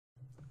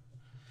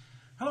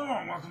Hello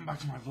and welcome back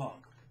to my vlog.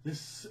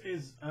 This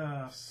is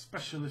a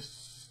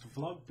specialist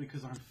vlog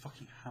because I'm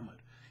fucking hammered.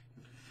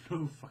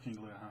 No fucking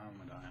clue how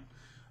hammered I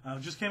am. I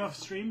just came off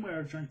a stream where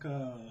I drank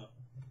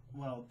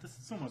well, this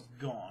is almost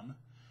gone.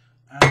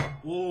 And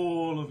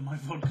all of my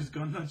vodka's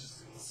gone. I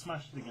just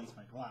smashed it against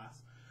my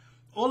glass.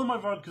 All of my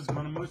vodka's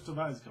gone and most of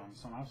that is gone,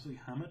 so I'm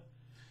absolutely hammered.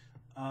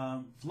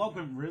 Vlog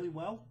went really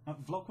well.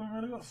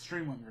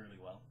 Stream went really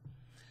well.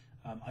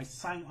 I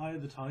sang Eye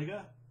of the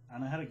Tiger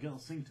and I had a girl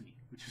sing to me,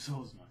 which was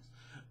always nice.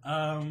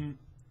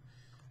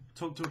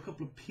 Talked to a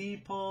couple of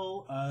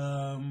people,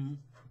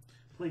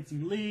 played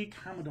some League,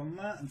 hammered on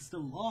that and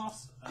still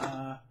lost.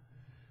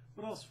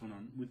 What else went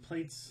on? We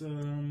played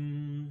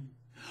some...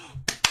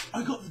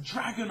 I got the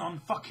dragon on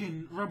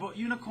fucking Robot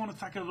Unicorn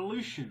Attack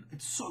Evolution.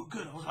 It's so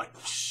good. I was like,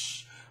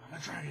 shh, I'm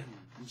a dragon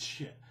and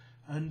shit.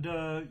 And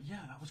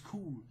yeah, that was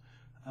cool.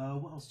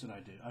 What else did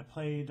I do? I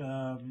played,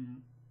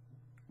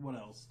 what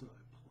else did I play?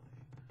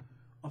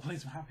 I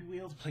played some Happy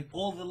Wheels, played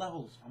all the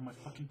levels on my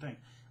fucking thing.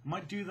 I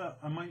might do that,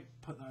 I might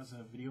put that as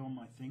a video on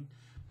my thing.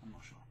 I'm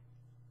not sure.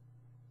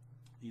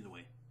 Either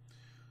way.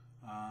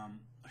 I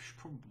should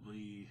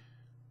probably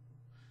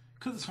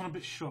cut this one a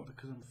bit short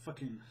because I'm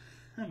fucking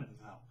hammered as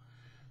hell.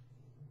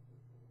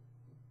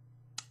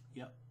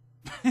 Yep.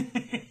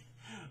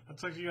 I'll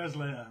talk to you guys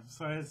later.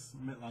 Sorry it's a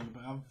bit longer,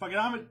 but I'm fucking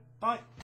hammered. Bye.